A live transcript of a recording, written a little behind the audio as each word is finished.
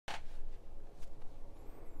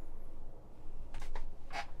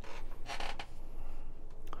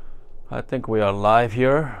I think we are live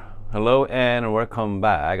here. Hello and welcome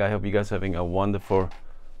back. I hope you guys are having a wonderful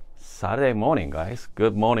Saturday morning, guys.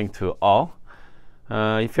 Good morning to all.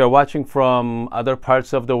 If you're watching from other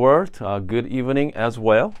parts of the world, good evening as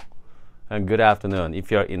well, and good afternoon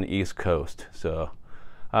if you're in the East Coast. So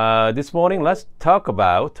this morning, let's talk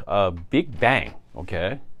about Big Bang.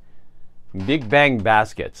 Okay, Big Bang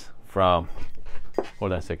baskets from.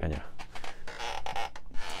 Hold on a second here.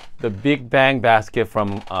 The Big Bang basket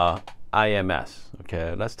from IMS.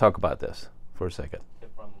 Okay, let's talk about this for a second.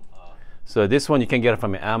 So this one you can get it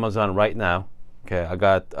from Amazon right now. Okay,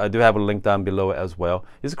 I do have a link down below as well.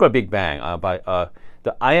 This is called Big Bang by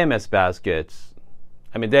the IMS baskets.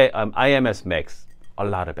 I mean, IMS makes a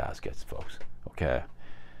lot of baskets, folks. Okay,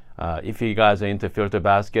 if you guys are into filter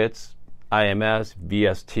baskets, IMS,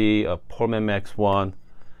 VST, Pullman Max 1.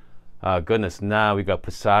 Goodness, now we got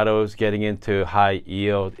Pesados getting into high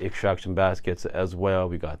yield extraction baskets as well.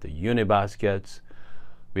 We got the uni baskets.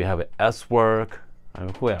 We have S-Work. I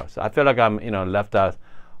mean, who else? I feel like I'm, left out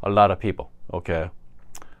a lot of people. Okay,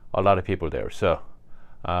 a lot of people there. So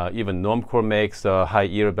even Normcore makes high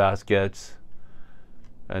yield baskets,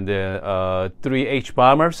 and then 3H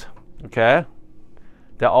bombers. Okay,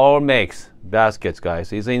 that all makes baskets,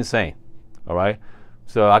 guys. It's insane. All right.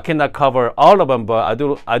 So I cannot cover all of them, but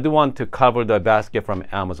I do want to cover the basket from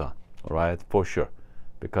Amazon, all right, for sure,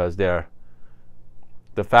 because the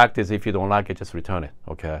fact is, if you don't like it, just return it,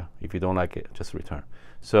 okay? If you don't like it, just return.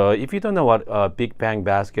 So if you don't know what Big Bang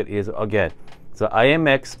basket is, again, it's an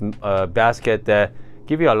IMX basket that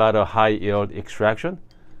give you a lot of high yield extraction,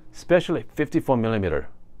 especially 54 millimeter.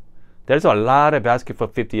 There's a lot of basket for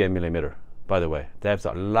 58 millimeter, by the way. There's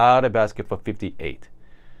a lot of basket for 58.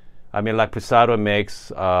 I mean, like Pesado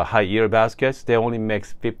makes high yield baskets, they only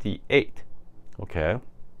makes 58. Okay.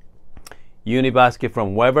 Uni basket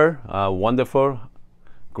from Weber, wonderful.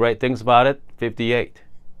 Great things about it, 58.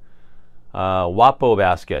 WAPO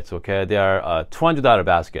baskets, okay, they are $200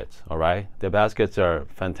 baskets, all right? The baskets are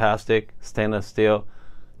fantastic, stainless steel,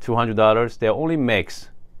 $200. They only makes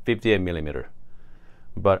 58 millimeter.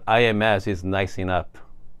 But IMS is nice enough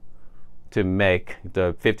to make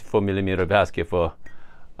the 54 millimeter basket for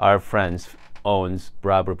our friends owns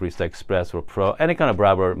Breville Barista Espresso Pro, any kind of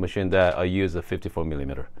Breville machine that use a 54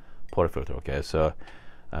 millimeter portafilter. Okay, so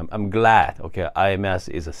I'm glad. Okay, IMS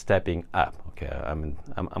is stepping up. Okay,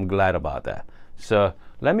 I'm glad about that. So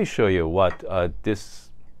let me show you what this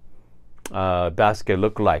basket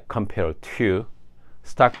look like compared to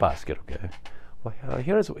stock basket. Okay, well,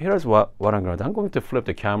 here's what I'm going to do. I'm going to flip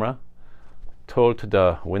the camera toward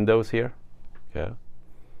the windows here. Okay.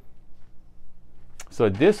 So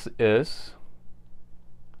this is,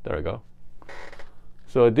 there we go.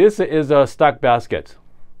 So this is a stock basket.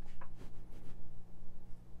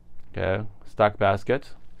 Okay, stock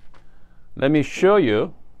basket. Let me show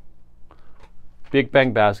you Big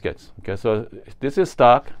Bang baskets. Okay, so this is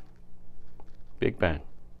stock, Big Bang.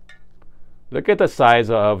 Look at the size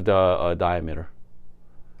of the diameter.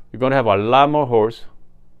 You're going to have a lot more holes.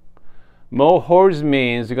 More holes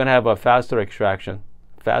means you're going to have a faster extraction.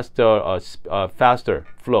 Faster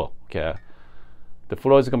flow. Okay, the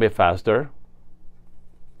flow is going to be faster.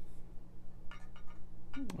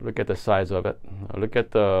 Look at the size of it. Look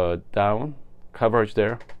at the down coverage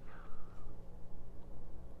there.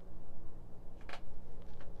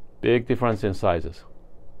 Big difference in sizes.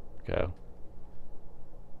 Okay,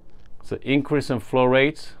 so increase in flow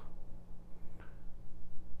rates.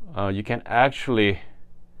 You can actually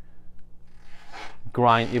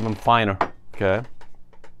grind even finer. Okay.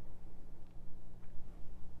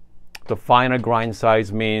 The finer grind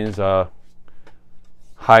size means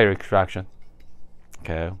higher extraction.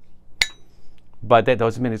 Okay, but that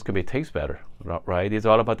doesn't mean it's going to taste better, right? It's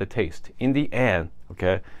all about the taste. In the end,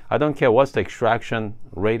 okay, I don't care what the extraction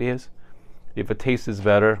rate is. If the taste is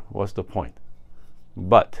better, what's the point?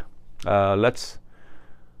 But let's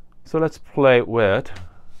play with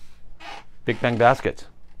Big Bang baskets.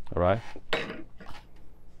 All right.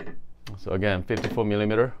 So again, 54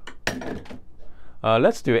 millimeter.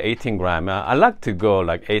 Let's do 18 gram. I like to go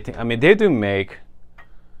like 18. I mean, they do make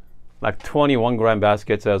like 21 gram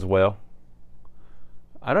baskets as well.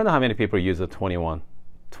 I don't know how many people use the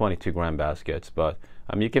 22 gram baskets, but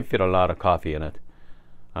you can fit a lot of coffee in it.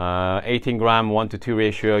 18 gram 1:2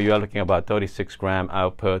 ratio, you are looking at about 36 gram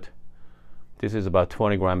output. This is about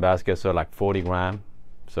 20 gram basket, so like 40 gram.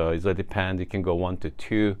 So it depends. You can go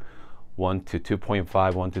 1:2,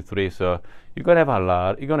 1:2.5, 1:3. So you're gonna have a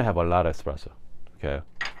lot. You're gonna have a lot of espresso. Okay,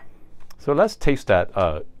 so let's taste that.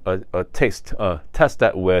 Test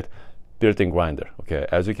that with built-in grinder. Okay,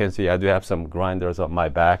 as you can see, I do have some grinders on my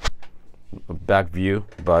back view,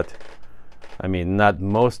 but I mean, not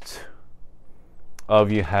most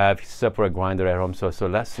of you have separate grinder at home, so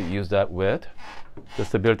let's use that with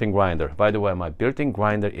just a built-in grinder. By the way, my built-in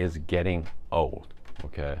grinder is getting old,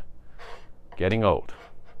 okay? Getting old.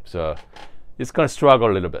 So it's gonna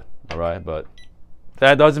struggle a little bit, all right? But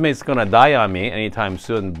that doesn't mean it's gonna die on me anytime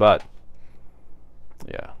soon, but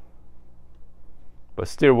yeah. But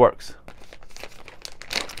still works.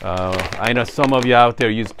 I know some of you out there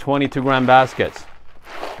use 22-gram baskets,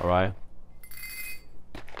 all right?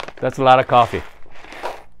 That's a lot of coffee.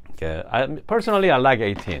 Okay, personally, I like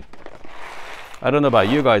 18. I don't know about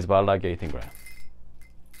you guys, but I like 18 gram.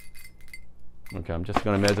 Okay, I'm just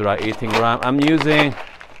gonna measure out 18 gram. I'm using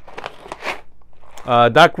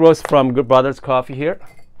dark roast from Good Brothers Coffee here.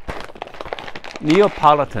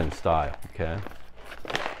 Neapolitan style, okay?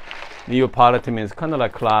 Neapolitan means kind of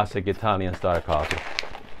like classic Italian style coffee.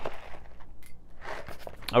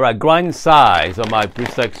 All right, grind size of my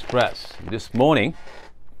Barista Express this morning.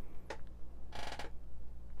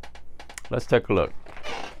 Let's take a look.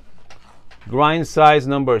 Grind size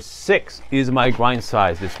number 6 is my grind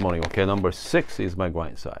size this morning. Okay, number 6 is my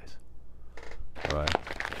grind size. All right.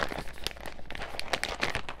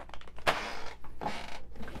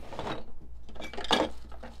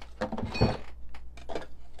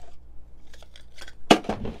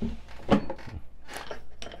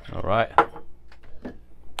 All right.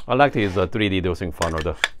 I like to use a 3D dosing funnel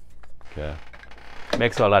though. Okay,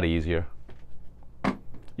 makes it a lot easier.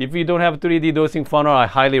 If you don't have a 3D dosing funnel, I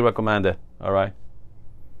highly recommend it. All right.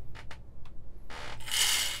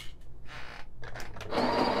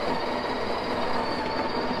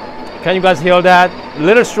 Can you guys hear that?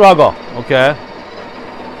 Little struggle, okay?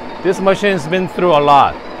 This machine's been through a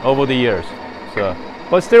lot over the years, so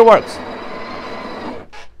but still works.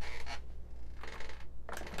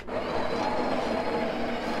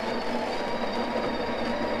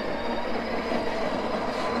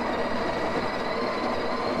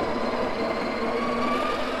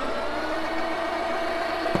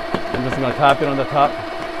 I'm just gonna tap it on the top.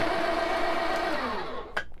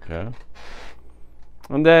 Okay.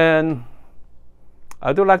 And then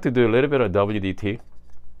I do like to do a little bit of WDT.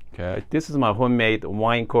 Okay. This is my homemade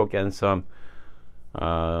wine cork and some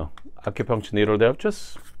acupuncture needle there.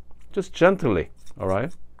 Just gently, all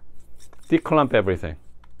right? Declump everything.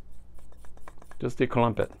 Just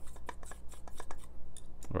declump it.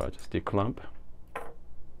 All right, just declump.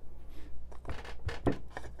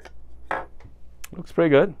 Looks pretty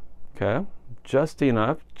good. Okay, just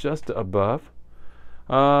enough, just above.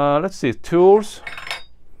 Let's see, tools.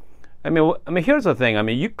 I mean, here's the thing. I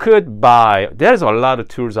mean, you could buy. There's a lot of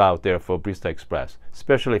tools out there for Barista Express,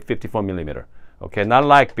 especially 54 millimeter. Okay, not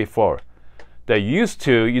like before. They used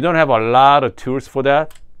to. You don't have a lot of tools for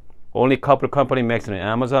that. Only a couple of companies makes it on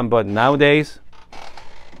Amazon, but nowadays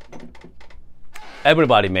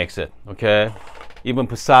everybody makes it. Okay, even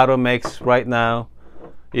Posado makes right now.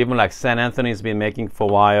 Even like St. Anthony's been making for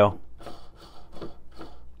a while.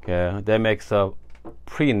 Okay, they make some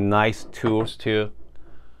pretty nice tools too.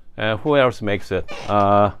 And who else makes it?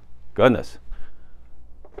 Goodness.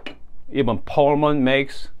 Even Pullman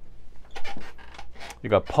makes. You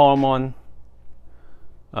got Pullman.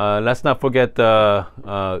 Let's not forget the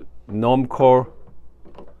Normcore.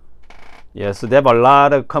 Yeah, so they have a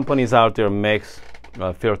lot of companies out there makes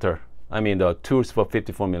filter. I mean the tools for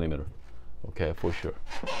 54 millimeter. Okay, for sure.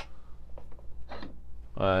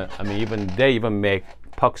 I mean, they even make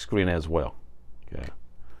puck screen as well. Okay.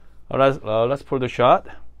 All right, let's pour the shot.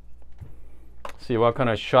 See what kind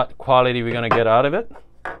of shot quality we're gonna get out of it.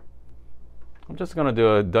 I'm just gonna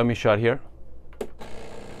do a dummy shot here.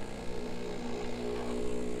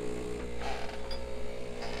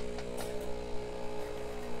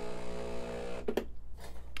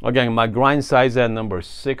 Again, my grind size at number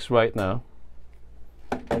 6 right now.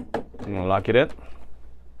 I'm gonna lock it in.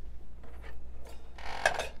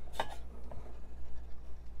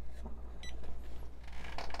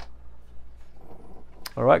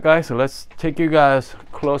 All right, guys, so let's take you guys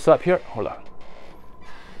close up here. Hold on.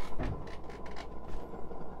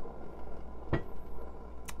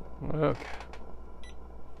 Okay.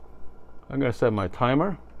 I'm gonna set my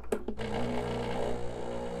timer.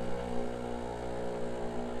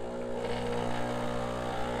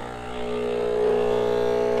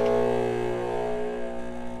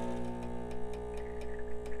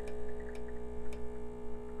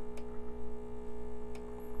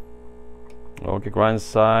 Okay, grind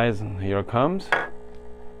size, here it comes.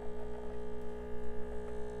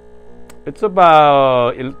 It's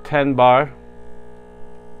about 10 bar.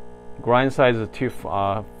 Grind size is too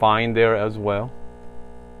fine there as well.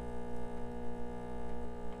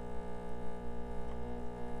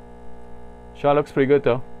 Shot looks pretty good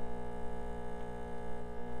though.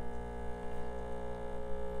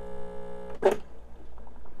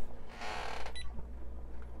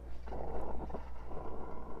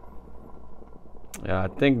 Yeah, I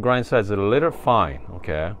think grind size is a little fine,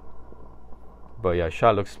 okay. But yeah,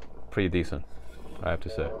 shot looks pretty decent, I have to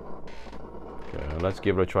say. Okay, let's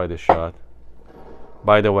give it a try, this shot.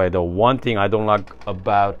 By the way, the one thing I don't like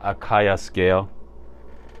about Akaya scale,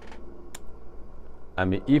 I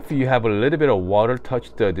mean, if you have a little bit of water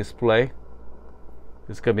touch the display,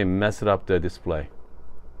 it's gonna be messing up the display.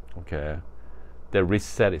 Okay, they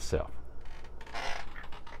reset itself.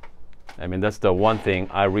 I mean, that's the one thing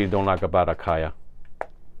I really don't like about Akaya.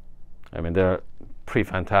 I mean, they're pretty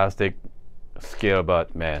fantastic scale,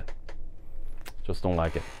 but man, just don't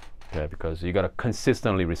like it. Okay, because you gotta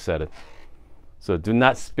consistently reset it. So do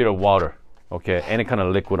not spill water, okay, any kind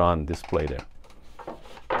of liquid on display there.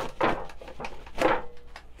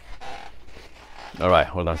 All right,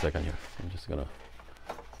 hold on a second here. I'm just gonna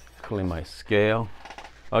clean my scale.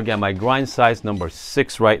 Again, my grind size number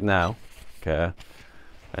 6 right now, okay.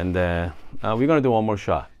 And then we're gonna do one more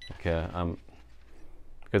shot, okay.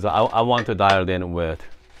 Because I want to dial it in with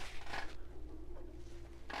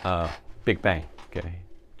Big Bang, okay.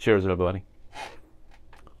 Cheers, everybody.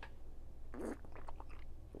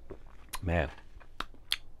 Man,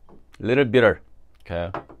 little bitter,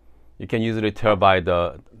 okay. You can usually tell by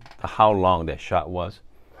the how long that shot was.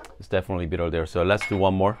 It's definitely bitter there. So let's do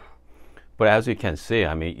one more. But as you can see,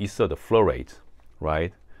 I mean, you saw the flow rate,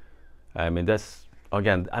 right? I mean, that's,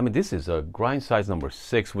 again, I mean, this is a grind size number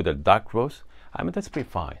 6 with a dark roast. I mean, that's pretty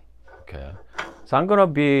fine, okay. So I'm gonna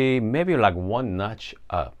be maybe like 1 notch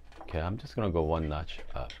up, okay. I'm just gonna go 1 notch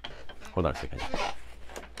up. Hold on a second.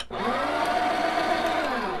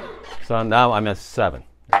 So now I'm at 7,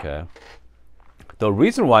 okay. The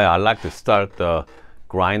reason why I like to start the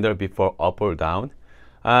grinder before up or down,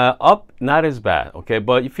 up not as bad, okay,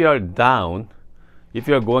 but if you are down, if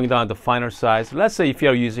you're going down to finer size, let's say if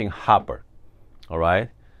you're using hopper, all right,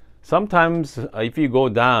 sometimes if you go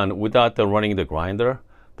down without running the grinder,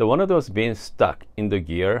 the one of those being stuck in the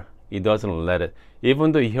gear, it doesn't let it,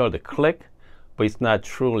 even though you hear the click, but it's not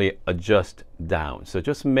truly adjust down. So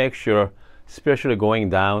just make sure, especially going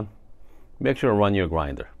down, make sure to run your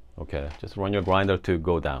grinder, okay. Just run your grinder to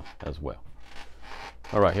go down as well.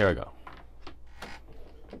 All right, here I go.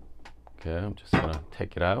 Okay, I'm just gonna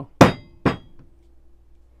take it out.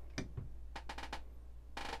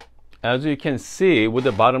 As you can see with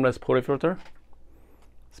the bottomless portafilter,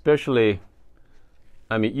 especially,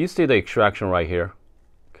 I mean, you see the extraction right here,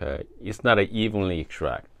 okay? It's not an evenly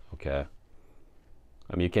extract, okay?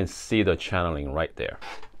 I mean, you can see the channeling right there,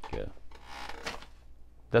 okay?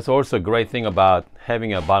 That's also a great thing about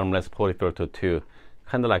having a bottomless portafilter to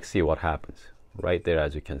kind of like see what happens right there,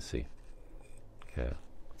 as you can see, okay?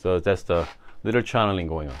 So that's the little channeling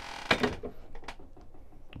going on.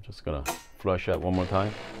 I'm just gonna flush out one more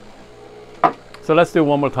time. So let's do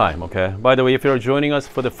one more time, okay? By the way, if you're joining us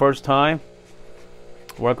for the first time,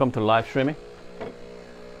 welcome to live streaming.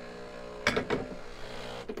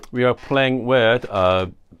 We are playing with a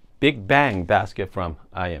Big Bang basket from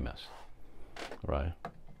IMS, right?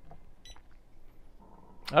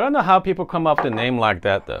 I don't know how people come up with a name like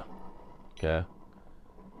that though, okay?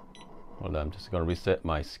 Hold on, I'm just gonna reset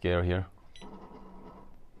my scale here.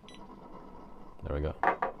 There we go.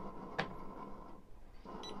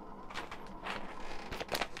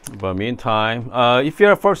 But meantime, if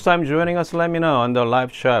you're first time joining us, let me know on the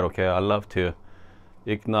live chat, okay? I love to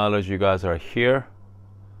acknowledge you guys are here.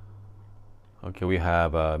 Okay, we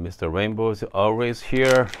have Mr. Rainbow is always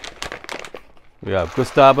here. We have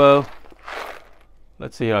Gustavo.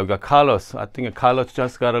 Let's see here, I've got Carlos. I think Carlos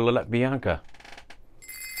just got a little like Bianca.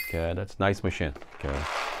 Okay, that's nice machine, okay.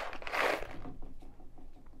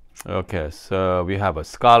 Okay, so we have a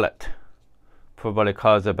Scarlet. Probably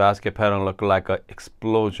cause the basket pattern look like an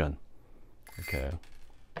explosion. Okay.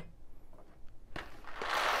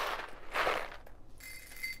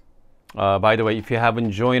 By the way, if you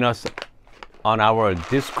haven't joined us on our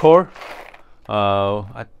Discord,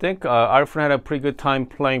 I think our friend had a pretty good time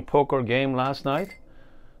playing poker game last night.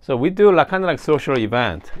 So we do like kind of like social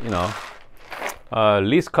event, you know, at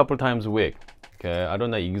least couple times a week. Okay, I don't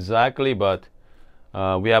know exactly, but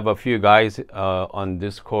we have a few guys on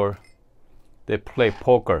Discord. They play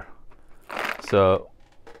poker. So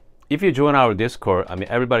if you join our Discord, I mean,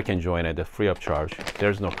 everybody can join it. It's free of charge.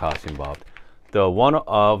 There's no cost involved. The one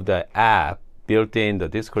of the app built in the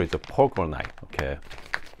Discord is a poker night. Okay,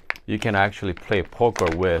 you can actually play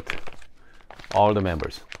poker with all the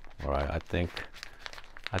members. All right, I think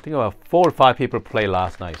about 4 or 5 people played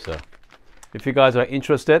last night. So if you guys are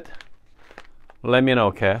interested, let me know,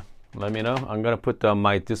 okay? Let me know. I'm gonna put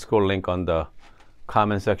my Discord link on the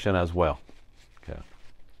comment section as well. Okay.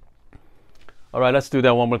 All right, let's do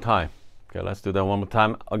that one more time. Okay, let's do that one more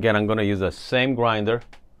time. Again, I'm gonna use the same grinder.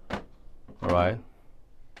 All right.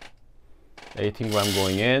 18 gram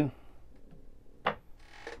going in.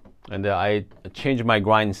 And then I changed my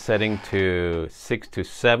grind setting to 6 to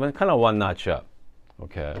 7, kind of one notch up.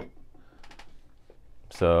 Okay.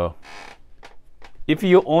 So if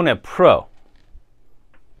you own a Pro,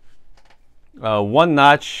 one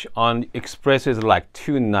notch on Espresso is like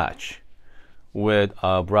 2 notch with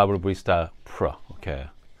Breville Barista Pro. Okay.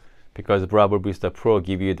 Because Breville Barista Pro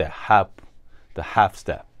give you the half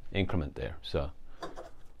step increment there. So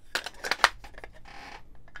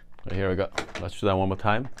here we go. Let's do that one more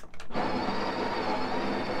time.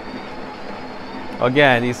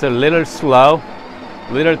 Again, it's a little slow,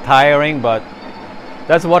 little tiring, but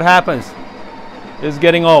that's what happens. It's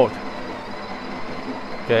getting old.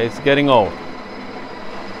 Okay, it's getting old.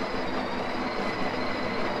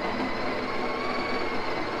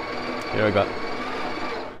 Here we go.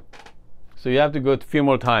 So you have to go a few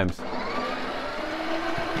more times.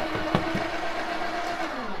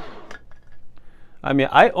 I mean,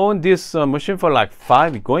 I own this machine for like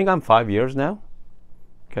going on 5 years now.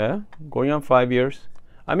 Okay, going on 5 years.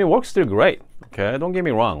 I mean, works still great. Okay, don't get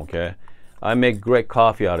me wrong. Okay, I make great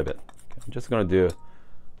coffee out of it. Okay, I'm just gonna do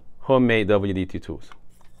homemade WDT tools.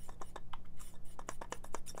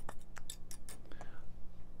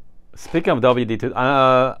 Speaking of WDT,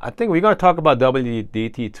 I think we're gonna talk about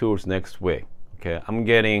WDT tools next week. Okay, I'm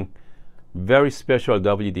getting very special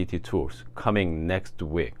WDT tools coming next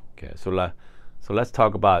week. Okay, so let's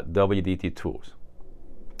talk about WDT tools.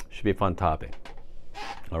 Should be a fun topic.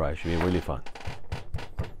 All right, should be really fun.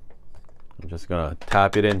 I'm just gonna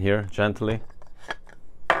tap it in here gently.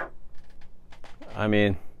 I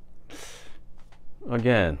mean,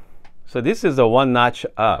 again, so this is a one notch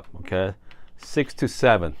up, okay? 6 to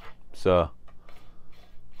 7. So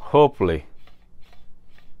hopefully,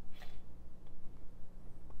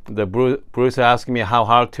 the Bruce asking me how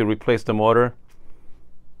hard to replace the motor.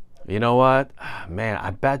 You know what, man,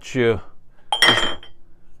 I bet you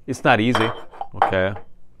it's not easy. Okay,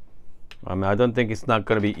 I mean, I don't think it's not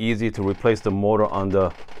going to be easy to replace the motor on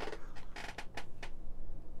the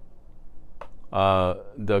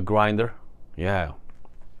grinder. Yeah,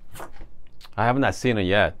 I have not seen it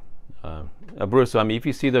yet. Bruce, I mean, if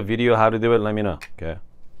you see the video how to do it, let me know. Okay,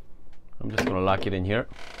 I'm just going to lock it in here.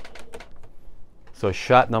 So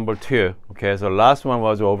shot number 2. Okay, so last one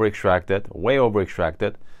was over extracted, way over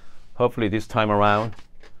extracted. Hopefully this time around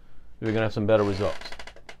we're going to have some better results.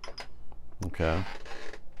 Okay,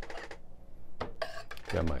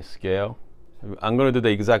 got my scale. I'm going to do the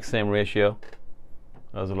exact same ratio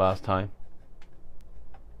as the last time.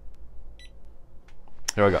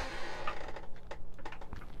 Here we go.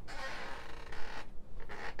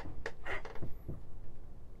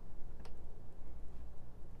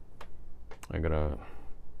 I'm going to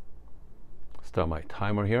start my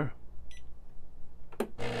timer here.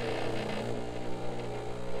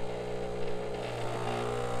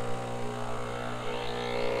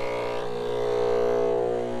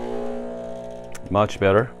 Much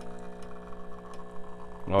better.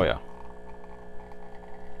 Oh yeah.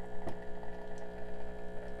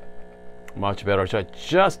 Much better. So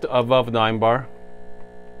just above 9 bar.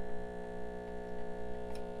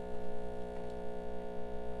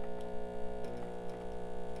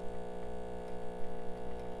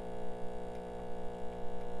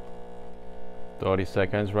 "30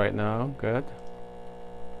 seconds right now." Good.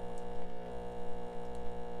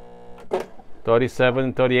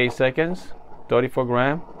 37, 38 seconds. 34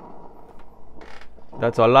 gram.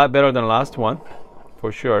 That's a lot better than last one, for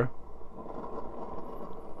sure.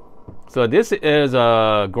 So this is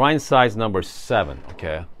grind size number 7.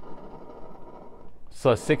 Okay.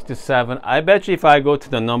 So 6 to 7. I bet you if I go to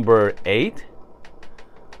the number 8,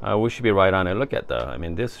 we should be right on it. Look at that. I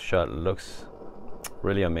mean, this shot looks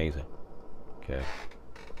really amazing. Okay.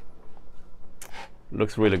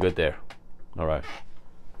 Looks really good there. All right.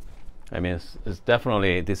 I mean, it's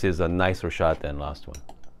definitely, this is a nicer shot than last one.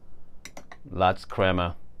 Lots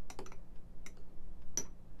crema.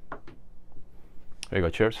 There you go,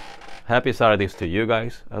 cheers. Happy Saturdays to you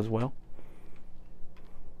guys as well.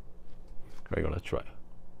 There you go, let's try.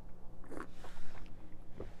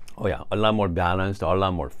 Oh yeah, a lot more balanced, a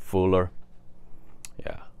lot more fuller.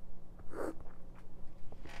 Yeah.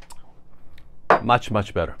 Much,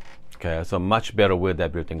 much better. Okay, so much better with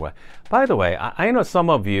that built-in grind. By the way, I know some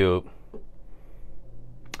of you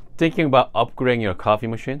thinking about upgrading your coffee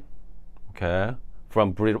machine, okay,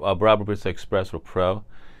 from Breville Barista Espresso Pro.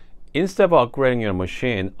 instead of upgrading your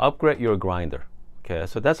machine, upgrade your grinder. Okay,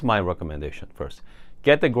 so that's my recommendation first.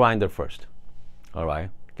 Get the grinder first. All right,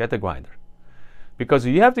 get the grinder. Because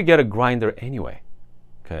you have to get a grinder anyway.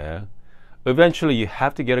 Okay, eventually you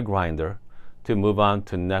have to get a grinder to move on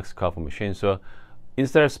to next coffee machine. So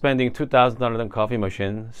instead of spending $2,000 on coffee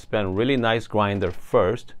machine, spend really nice grinder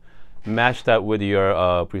first, match that with your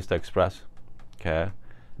Barista Express. Okay,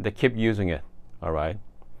 they keep using it. All right,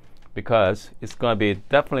 because it's going to be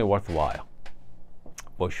definitely worthwhile,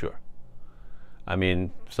 for sure. I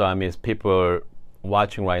mean, people are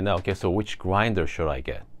watching right now. Okay, so which grinder should I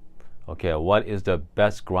get? Okay, what is the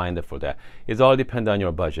best grinder for that? It's all depends on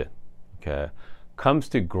your budget. Okay, comes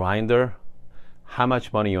to grinder, how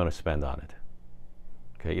much money you want to spend on it?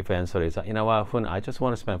 Okay, if the answer is, you know what, Hun, I just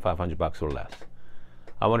want to spend $500 or less.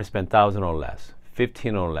 I want to spend 1,000 or less,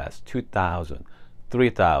 15 or less, 2,000,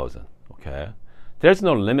 3,000. Okay, there's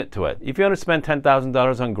no limit to it. If you want to spend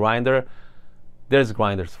 $10,000 on grinder, there's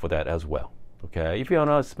grinders for that as well. Okay, if you want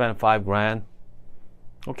to spend $5,000,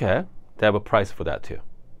 okay, they have a price for that too.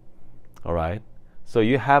 All right, so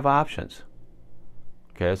you have options.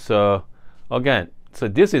 Okay, so again, so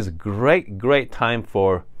this is great time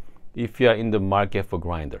for if you're in the market for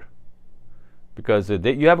grinder, because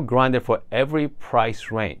you have a grinder for every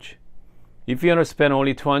price range. If you want to spend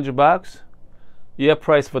only $200, you have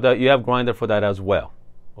price for that. You have grinder for that as well.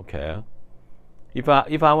 Okay, if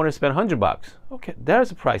I want to spend $100, okay,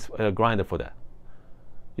 there's a price grinder for that.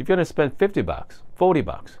 If you want to spend $50,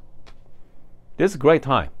 $40, this is a great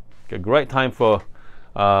time. Okay, great time for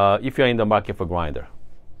if you're in the market for grinder.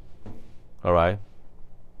 All right.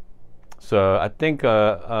 So I think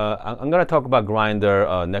I'm gonna talk about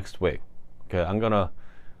grinder next week. Okay,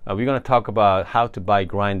 we're gonna talk about how to buy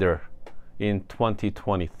grinder in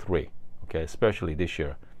 2023. Okay, especially this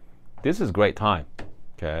year. This is a great time.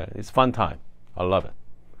 Okay, it's fun time. I love it.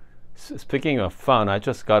 Speaking of fun, I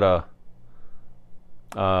just got a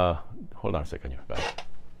hold on a second here, guys.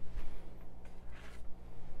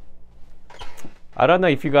 I don't know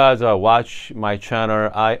if you guys watch my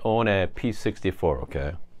channel. I own a P64.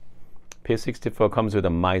 Okay, P64 comes with a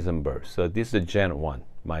Meisenberg. So this is the Gen 1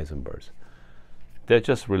 Meisenberg. They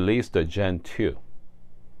just released the Gen 2.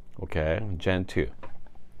 Okay, Gen 2.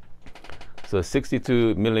 So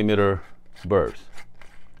 62 millimeter burrs,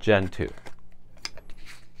 Gen 2.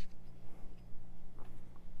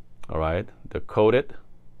 All right, they're coated,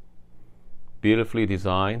 beautifully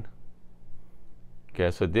designed. Okay,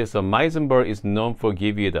 so this Meisenberg is known for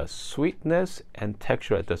giving you the sweetness and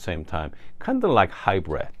texture at the same time, kind of like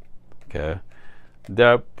hybrid. Okay,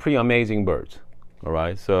 they're pretty amazing birds. All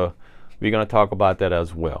right, so we're gonna talk about that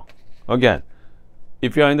as well. Again,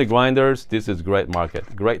 if you're in the grinders, this is great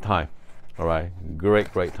market, great time. All right,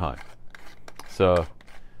 great time. So,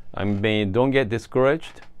 I mean, don't get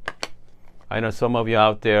discouraged. I know some of you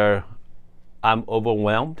out there, I'm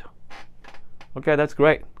overwhelmed. Okay, that's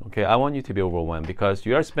great. Okay, I want you to be overwhelmed because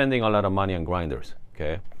you are spending a lot of money on grinders.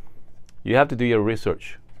 Okay, you have to do your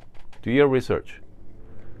research. Do your research.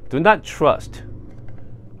 Do not trust,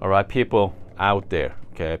 all right, people out there.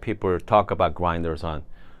 Okay, people talk about grinders on,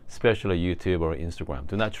 especially YouTube or Instagram.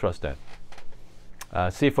 Do not trust them.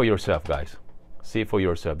 See for yourself, guys. See for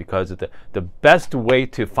yourself, because the best way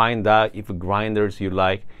to find out if grinders you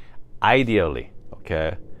like, ideally,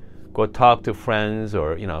 okay, go talk to friends,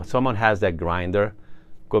 or someone has that grinder,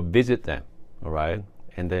 go visit them, all right,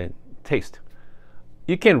 and then taste.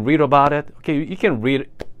 You can read about it. Okay, you can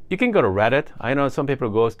go to Reddit. I know some people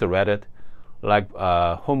goes to Reddit, like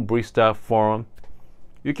Home Barista Forum.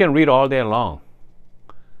 You can read all day long,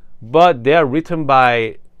 but they are written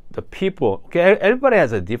by the people. Okay, everybody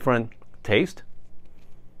has a different taste.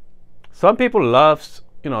 Some people love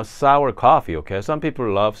sour coffee. Okay, some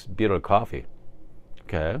people love bitter coffee.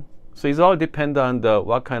 Okay, so it's all depend on the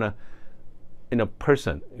what kind of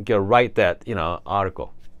person can write that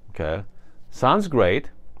article. Okay, sounds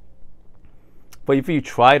great, but if you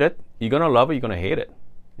tried it, you're gonna love it, you're gonna hate it.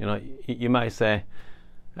 You might say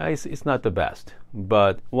it's not the best,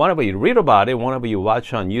 but whenever you read about it, whenever you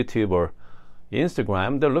watch on YouTube or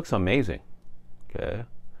Instagram, that looks amazing. Okay,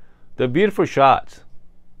 the beautiful shots.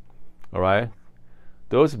 All right,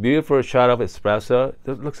 those beautiful shot of espresso,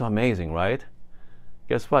 that looks amazing, right?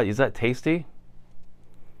 Guess what? Is that tasty?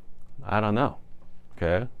 I don't know.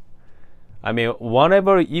 Okay, I mean,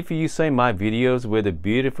 whenever if you see my videos with a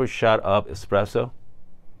beautiful shot of espresso,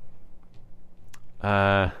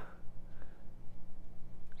 I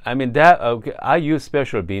mean that. Okay, I use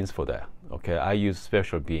special beans for that. Okay, I use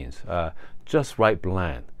special beans, just right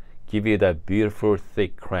blend, give you that beautiful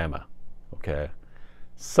thick crema. Okay,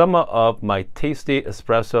 some of my tasty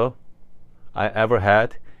espresso I ever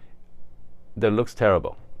had, that looks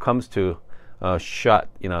terrible. Comes to shot,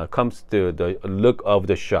 comes to the look of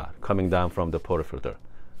the shot coming down from the portafilter.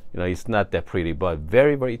 It's not that pretty, but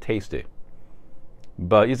very, very tasty.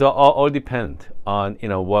 But it's all depend on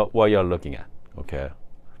what you're looking at. Okay,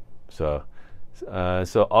 so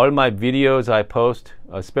all my videos I post,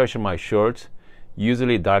 especially my shorts,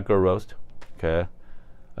 usually darker roast. Okay,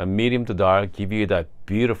 a medium to dark, give you that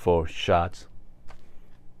beautiful shots.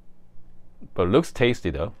 But looks tasty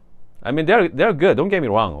though. I mean, they're good. Don't get me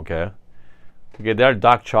wrong. Okay, they're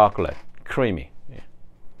dark chocolate, creamy.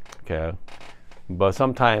 Okay, but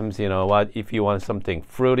sometimes if you want something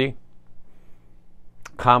fruity,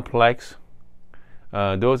 complex,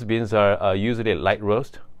 those beans are usually light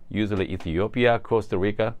roast. Usually Ethiopia, Costa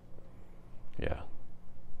Rica. Yeah.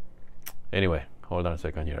 Anyway, hold on a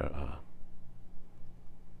second here.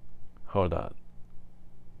 Hold on.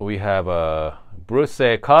 We have Bruce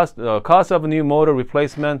say cost of a new motor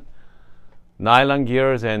replacement, nylon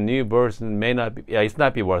gears and new burrs may not be. Yeah, it's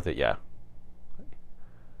not be worth it. Yeah.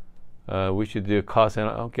 We should do cost and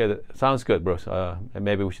okay. That sounds good, Bruce. And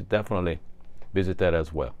maybe we should definitely visit that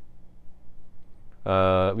as well.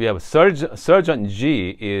 We have Sergeant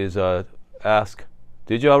G is asked,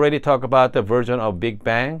 did you already talk about the version of Big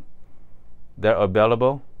Bang? They're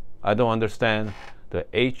available. I don't understand the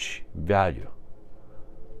H value.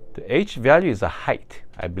 The H value is the height,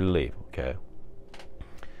 I believe. Okay,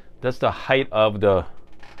 that's the height of the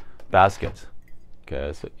basket.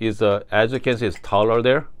 Okay, so is as you can see, it's taller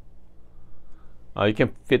there. You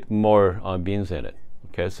can fit more beans in it.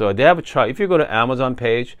 Okay, so they have a chart. If you go to Amazon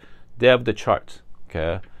page, they have the charts.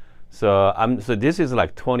 Okay, so this is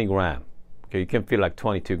like 20 gram. Okay, you can fit like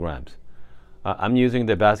 22 grams. I'm using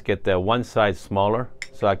the basket that one size smaller,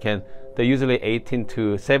 so I can. They're usually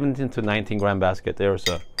 17 to 19 gram basket there.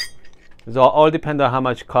 So it's all depends on how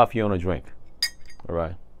much coffee you want to drink. All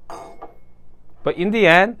right. But in the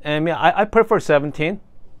end, I mean, I prefer 17.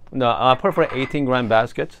 No, I prefer 18 gram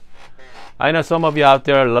baskets. I know some of you out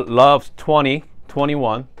there loves 20,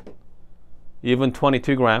 21, even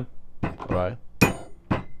 22 gram. All right.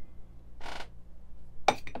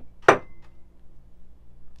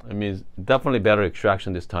 I mean, it's definitely better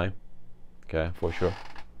extraction this time. Okay, for sure.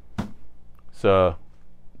 So,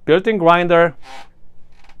 built-in grinder,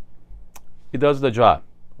 it does the job.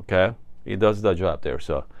 Okay, it does the job there.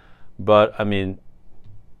 So, but I mean,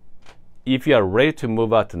 if you are ready to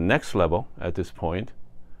move out to the next level at this point,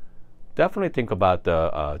 definitely think about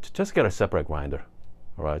the just get a separate grinder.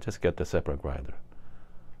 All right, just get the separate grinder.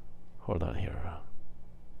 Hold on here.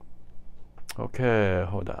 Okay,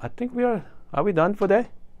 hold on. I think are we done for today?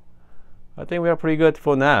 I think we are pretty good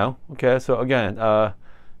for now. Okay, so again,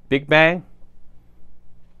 Big Bang.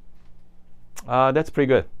 That's pretty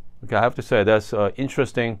good. Okay, I have to say that's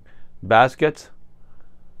interesting baskets.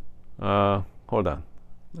 Hold on.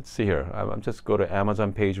 Let's see here. I'm just go to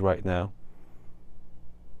Amazon page right now.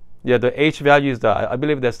 Yeah, the H value is I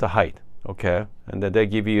believe that's the height. Okay, and then they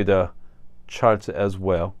give you the charts as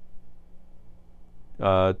well.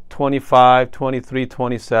 25, 23,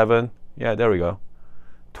 27. Yeah, there we go.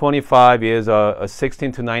 25 is a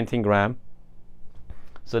 16 to 19 gram.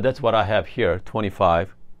 So that's what I have here.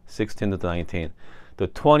 25, 16 to 19. The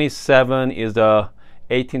 27 is the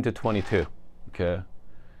 18 to 22. Okay,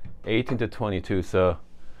 18 to 22. So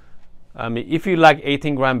I mean, if you like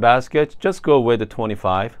 18 gram basket, just go with the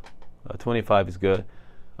 25. 25 is good.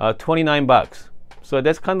 29 bucks. So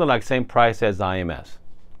that's kind of like same price as IMS.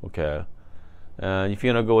 Okay. If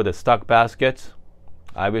you want to go with the stock baskets,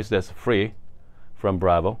 obviously that's free from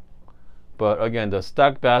Breville. But again, the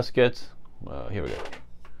stock baskets, here we go.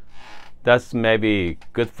 That's maybe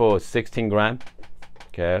good for 16 gram.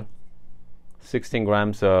 Okay. 16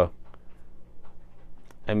 grams. And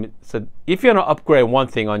so if you want to upgrade one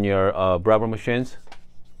thing on your Breville machines,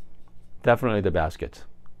 definitely the baskets.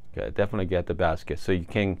 Okay, definitely get the basket so you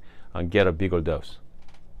can get a bigger dose.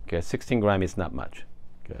 Okay, 16 gram is not much.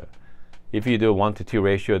 Okay, if you do 1-to-2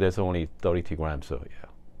 ratio, there's only 32 grams. So yeah.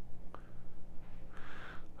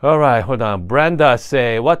 All right, hold on. Brenda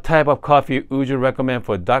say, what type of coffee would you recommend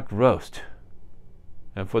for dark roast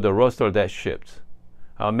and for the roaster that ships?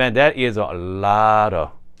 Oh man, that is a lot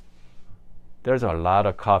of. There's a lot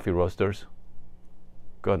of coffee roasters.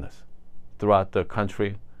 Goodness, throughout the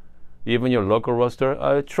country. Even your local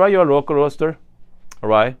roaster, try your local roaster, all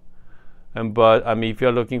right? But I mean, if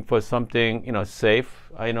you're looking for something, safe,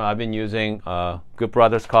 I've been using Good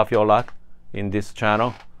Brothers Coffee a lot in this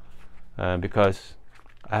channel because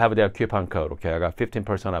I have their coupon code. Okay, I got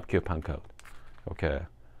 15% off coupon code. Okay,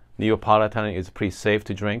 Neapolitan is pretty safe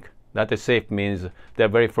to drink. Not that safe means they're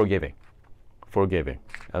very forgiving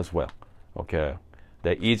as well. Okay,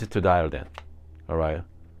 They're easy to dial in. All right,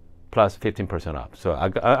 plus 15% off. So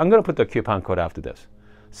I'm gonna put the coupon code after this.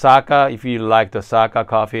 Saka, if you like the Saka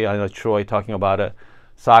coffee, I know Troy talking about it.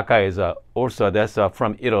 Saka is also that's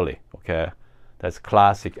from Italy. Okay, that's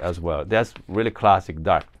classic as well. That's really classic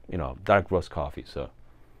dark, dark roast coffee. So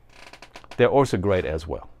they're also great as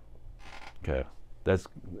well. Okay,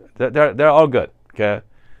 they're all good. Okay,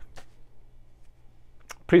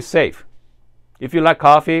 pretty safe. If you like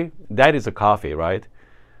coffee, that is a coffee, right?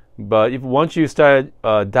 But if once you start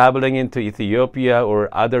dabbling into Ethiopia or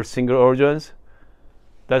other single origins,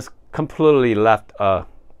 that's completely left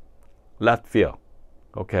field.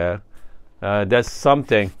 Okay, that's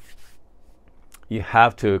something you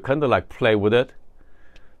have to kind of like play with it.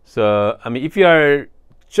 So I mean, if you are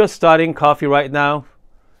just starting coffee right now,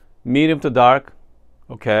 medium to dark,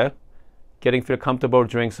 okay, feel comfortable,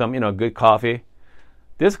 drink some good coffee.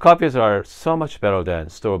 These coffees are so much better than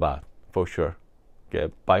store-bought for sure.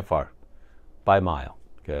 Okay, by far, by mile.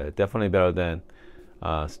 Okay, definitely better than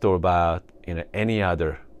store-bought, any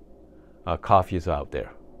other coffees out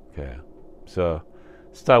there. Okay, so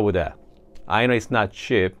start with that. I know it's not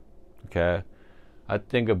cheap. Okay, I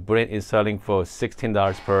think a Brent is selling for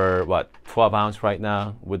 $16 per 12 ounce right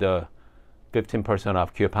now with a 15%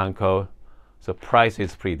 off coupon code. So price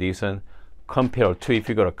is pretty decent compared to if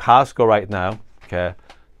you go to Costco right now. Okay,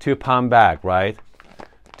 2-pound bag, right?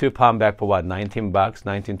 2-pound bag for what? $19,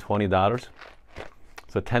 $20.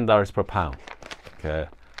 So $10 per pound. Okay,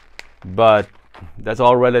 but that's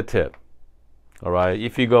all relative. All right.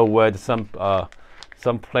 If you go with some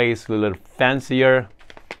place a little fancier,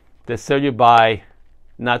 they sell you by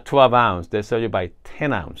not 12 ounce. They sell you by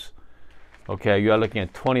 10 ounce. Okay, you are looking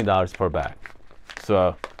at $20 per bag.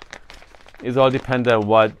 So it's all dependent on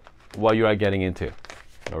what you are getting into.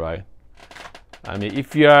 All right. I mean,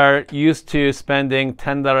 if you are used to spending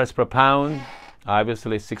 $10 per pound,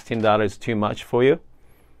 obviously $16 is too much for you.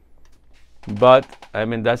 But I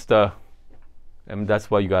mean, that's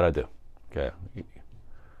what you gotta do. Okay.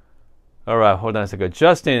 All right, hold on a second.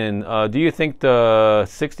 Justin, do you think the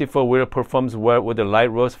 64 wheel performs well with the light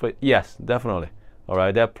roast? Yes, definitely. All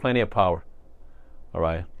right, they have plenty of power. All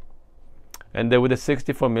right. And then with the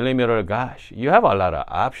 64 millimeter, gosh, you have a lot of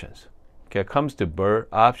options. Okay, it comes to burr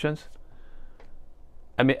options.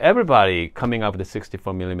 I mean, everybody coming up with the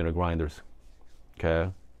 64 millimeter grinders.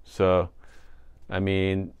 Okay, so I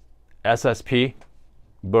mean, SSP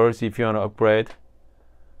burrs if you want to upgrade.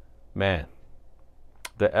 Man,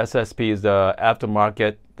 the SSP is the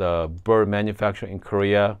aftermarket, the burr manufacturer in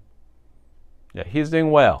Korea. Yeah, he's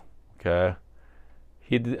doing well. Okay,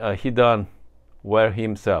 he done well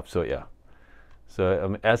himself. So yeah,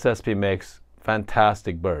 so SSP makes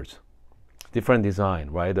fantastic burrs. Different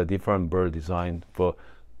design, right? The different burr design for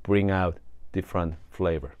bring out different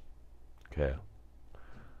flavor. Okay.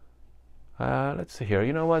 Let's see here.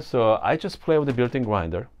 You know what? So I just play with the built-in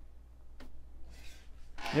grinder.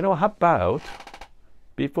 You know, how about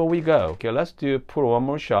before we go? Okay, let's pour one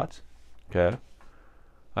more shot. Okay.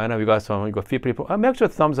 I know we got 50 people. Make sure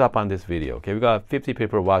thumbs up on this video. Okay, we got 50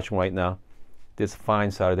 people watching right now. This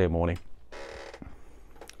fine Saturday morning.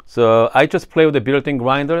 So I just play with the built-in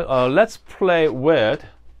grinder. Let's play with.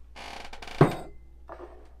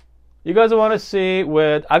 You guys want to see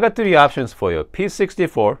with? I got 3 options for you: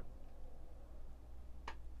 P64,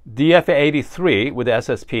 DF83 with the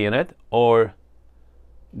SSP in it, or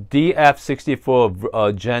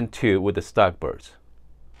DF64 Gen 2 with the stock burrs.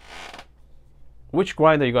 Which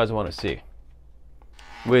grinder you guys want to see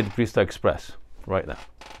with Barista Express right now?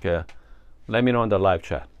 Okay, let me know in the live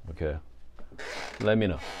chat. Okay, let me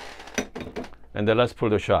know, and then let's pull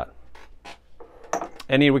the shot.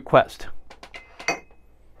 Any request?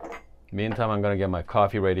 Meantime, I'm gonna get my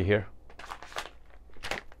coffee ready here.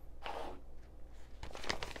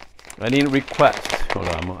 Any request? Hold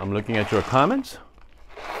on, I'm looking at your comments.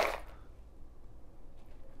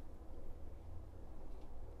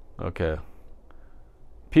 Okay.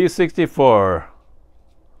 P64.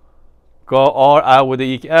 Go all out with the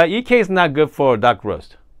EK. EK is not good for dark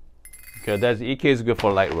roast. Okay, that's EK is good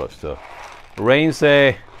for light roast. So, Rain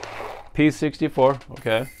say P64.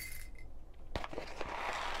 Okay.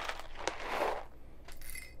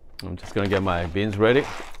 I'm just gonna get my beans ready.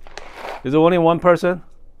 Is there only one person?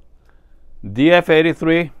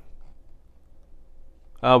 DF83.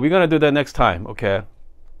 We're gonna do that next time. Okay.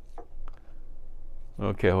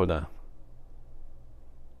 Okay, hold on.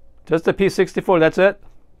 Just the P64, that's it?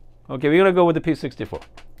 Okay, we're gonna go with the P64.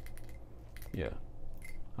 Yeah.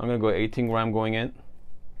 I'm gonna go 18 gram going in.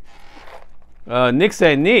 Nick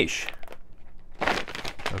said niche.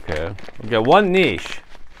 Okay. Okay, one niche.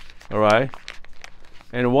 Alright.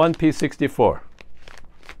 And one P64.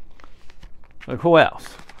 Like, who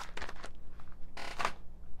else?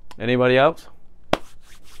 Anybody else?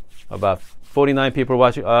 About 49 people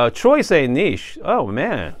watching. Troy say niche. Oh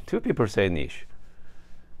man, 2 people say niche.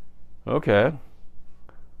 Okay.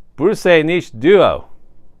 Bruce say niche duo.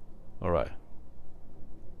 All right.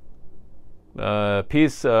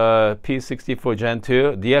 P64 Gen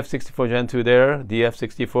 2, DF64 Gen 2 there,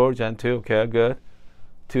 DF64 Gen 2. Okay, good.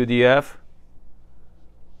 2DF.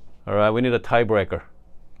 All right, we need a tiebreaker.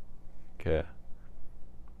 Okay.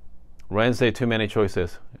 Ren say too many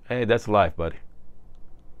choices. Hey, that's life, buddy.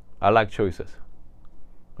 I like choices.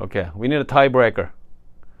 Okay, we need a tiebreaker.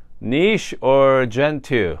 Niche or Gen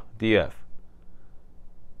 2 DF?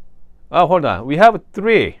 Oh, hold on. We have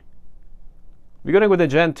 3. We're gonna go with the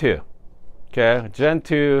Gen 2. Okay, Gen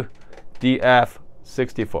 2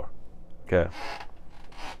 DF64. Okay.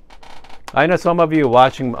 I know some of you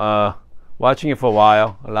watching it for a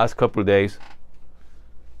while, the last couple of days.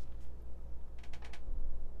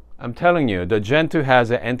 I'm telling you, the Gen 2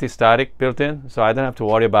 has an anti-static built in, so I don't have to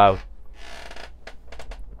worry about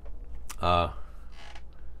the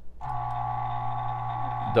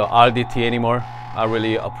RDT anymore. I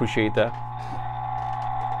really appreciate that.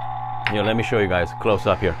 Here, let me show you guys close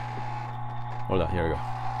up here. Hold on, here we go.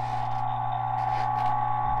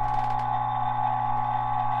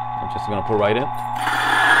 I'm just gonna put right in.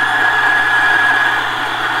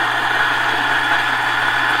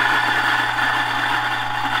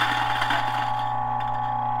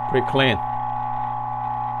 Pretty clean.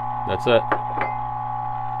 That's it.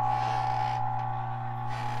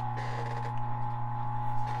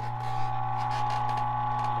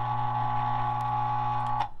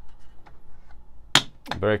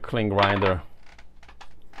 Very clean grinder.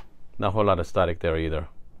 Not a whole lot of static there either.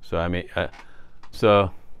 So I mean,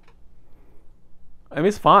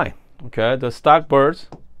 it's fine. Okay, the stock birds.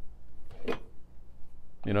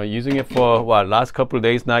 You know, using it for what, last couple of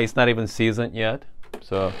days now. It's not even seasoned yet.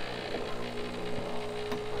 So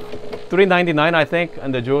 $3.99 I think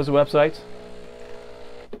on the Jules website.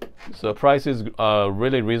 So price is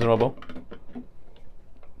really reasonable.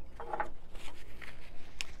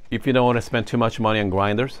 If you don't want to spend too much money on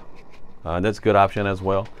grinders, that's a good option as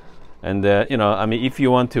well. And you know, I mean, if you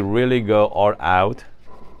want to really go all out,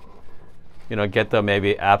 you know, get the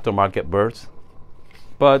maybe aftermarket birds,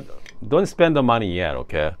 but don't spend the money yet.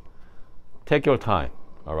 Okay, take your time.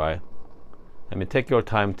 All right. I mean, take your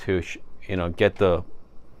time to you know, get the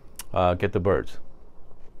birds,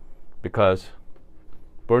 because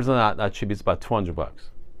birds are not cheap. It's about $200.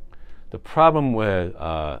 The problem with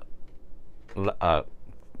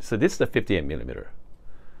so this is the 58 millimeter.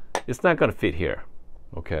 It's not gonna fit here.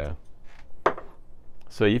 Okay.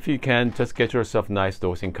 So if you can, just get yourself a nice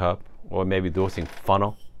dosing cup or maybe dosing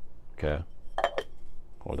funnel. Okay.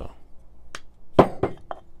 Hold on. I'm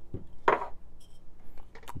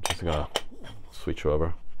just gonna switch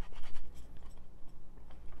over.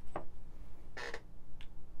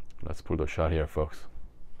 Let's pull the shot here, folks.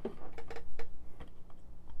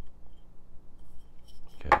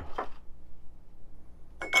 Okay.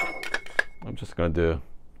 I'm just gonna do a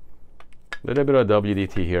little bit of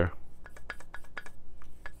WDT here.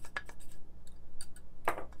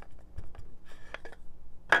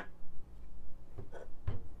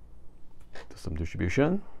 Do some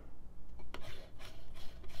distribution.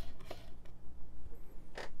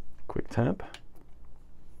 Quick tap.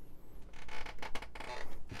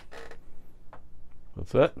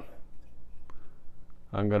 That's it.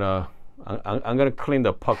 I'm gonna clean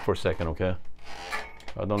the puck for a second, okay?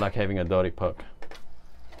 I don't like having a dirty puck.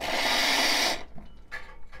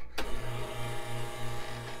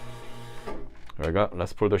 There we go.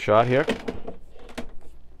 Let's pull the shot here.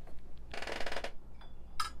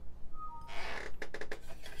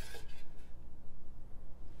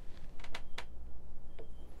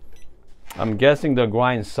 I'm guessing the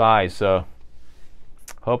grind size, so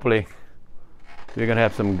hopefully we're gonna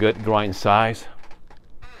have some good grind size.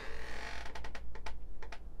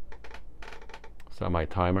 Set my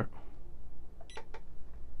timer.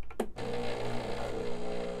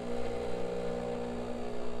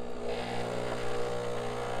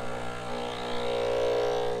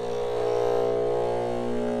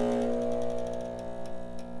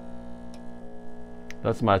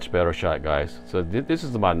 That's much better shot, guys. So this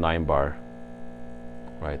is about 9 bar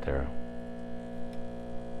right there.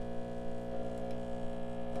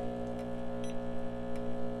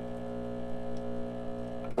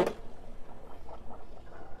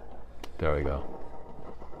 There we go.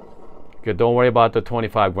 Okay, don't worry about the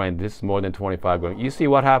 25 grain. This is more than 25 grain. You see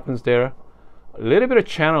what happens there? A little bit of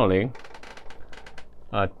channeling.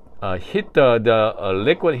 Hit the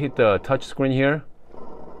liquid hit the touch screen here.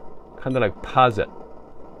 kind of like posit.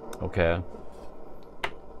 Okay.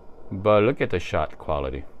 But look at the shot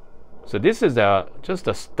quality. So this is just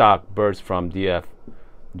a stock burst from DF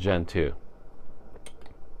Gen 2.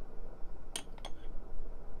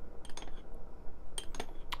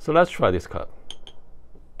 So let's try this cup.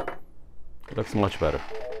 Looks much better.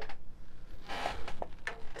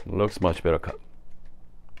 Looks much better cup.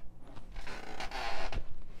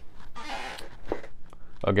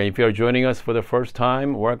 Again, if you're joining us for the first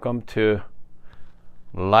time, welcome to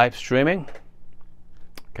live streaming.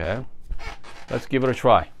 Okay, let's give it a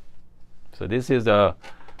try. So this is a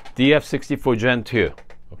DF64 Gen 2.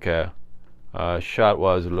 Okay, shot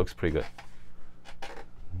looks pretty good.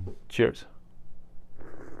 Cheers.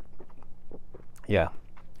 Yeah,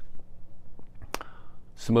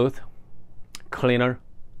 smooth, cleaner,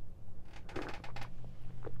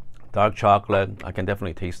 dark chocolate. I can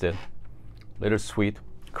definitely taste it. Little sweet,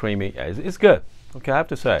 creamy. Yeah, it's good. Okay, I have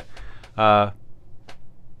to say.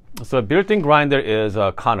 So built-in grinder is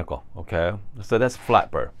conical. Okay, so that's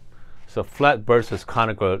flat burr. So flat versus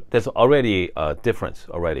conical, there's already a difference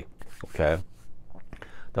already. Okay.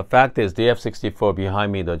 The fact is, the F64 behind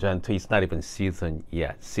me, the Gen 2, is not even seasoned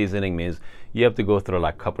yet. Seasoning means you have to go through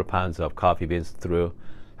like a couple pounds of coffee beans through.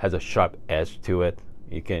 Has a sharp edge to it.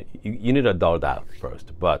 You need to dull it out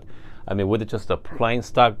first. But I mean, with just the plain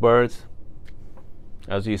stock birds,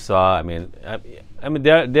 as you saw, I mean,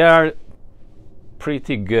 they are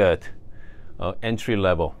pretty good entry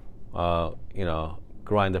level,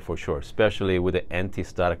 grinder for sure. Especially with the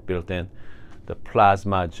anti-static built-in, the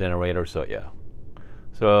plasma generator. So yeah.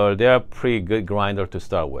 So they're a pretty good grinder to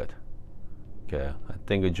start with. Okay, I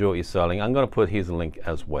think Joe is selling. I'm gonna put his link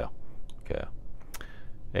as well. Okay.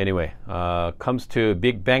 Anyway, comes to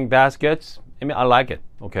Big Bang baskets. I mean, I like it.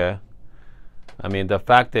 Okay. I mean, the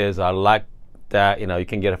fact is, I like that. You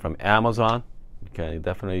can get it from Amazon. Okay,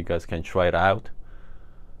 definitely, you guys can try it out.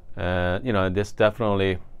 And this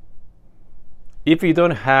definitely. If you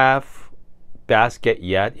don't have basket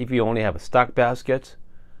yet, if you only have a stock basket,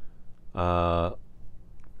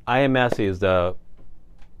 IMS is the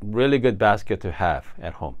really good basket to have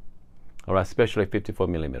at home, all right, especially 54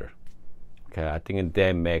 millimeter. Okay, I think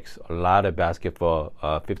they makes a lot of basket for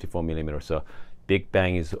 54 millimeter. So Big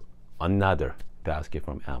Bang is another basket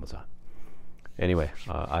from Amazon. Anyway,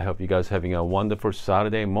 I hope you guys having a wonderful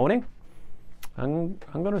Saturday morning. I'm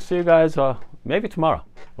gonna see you guys maybe tomorrow.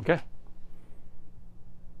 Okay.